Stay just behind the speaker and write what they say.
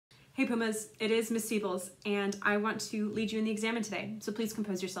Hey Pumas, it is Miss Siebels, and I want to lead you in the examen today, so please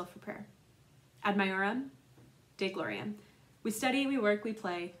compose yourself for prayer. Ad Maiorem, De Gloriam. We study, we work, we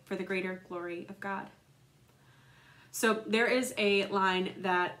play for the greater glory of God. So there is a line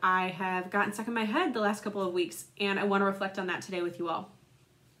that I have gotten stuck in my head the last couple of weeks, and I want to reflect on that today with you all.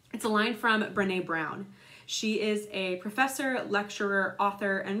 It's a line from Brené Brown. She is a professor, lecturer,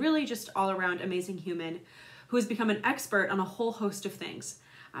 author, and really just all-around amazing human who has become an expert on a whole host of things.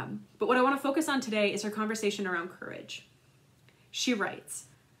 But what I want to focus on today is her conversation around courage. She writes,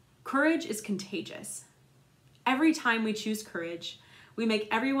 "Courage is contagious. Every time we choose courage, we make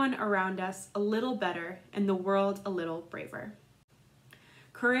everyone around us a little better and the world a little braver."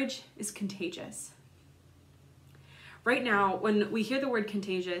 Courage is contagious. Right now, when we hear the word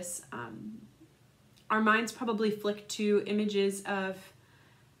contagious, our minds probably flick to images of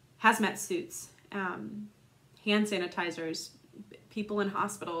hazmat suits, hand sanitizers, people in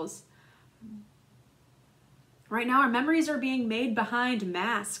hospitals. Right now, our memories are being made behind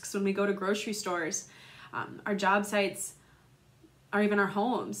masks when we go to grocery stores, our job sites, or even our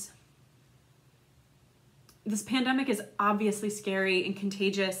homes. This pandemic is obviously scary and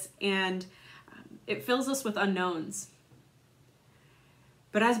contagious, and it fills us with unknowns.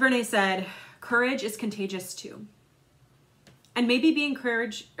 But as Brené said, courage is contagious too. And maybe being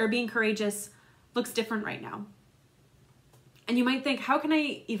courageous looks different right now. And you might think, how can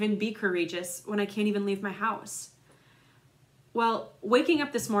I even be courageous when I can't even leave my house? Well, waking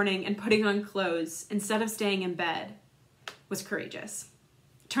up this morning and putting on clothes instead of staying in bed was courageous.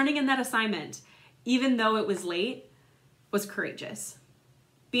 Turning in that assignment, even though it was late, was courageous.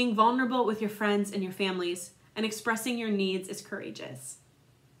 Being vulnerable with your friends and your families and expressing your needs is courageous.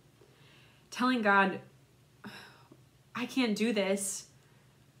 Telling God, I can't do this,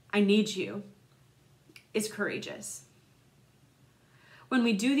 I need you, is courageous. When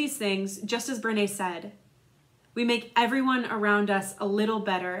we do these things, just as Brené said, we make everyone around us a little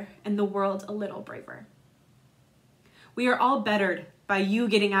better and the world a little braver. We are all bettered by you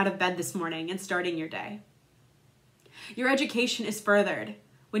getting out of bed this morning and starting your day. Your education is furthered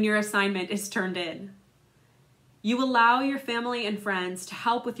when your assignment is turned in. You allow your family and friends to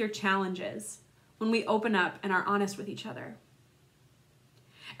help with your challenges when we open up and are honest with each other.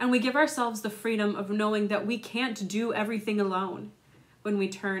 And we give ourselves the freedom of knowing that we can't do everything alone when we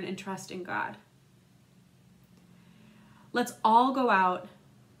turn and trust in God. Let's all go out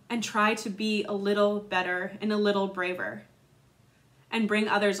and try to be a little better and a little braver and bring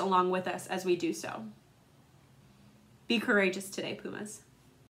others along with us as we do so. Be courageous today, Pumas.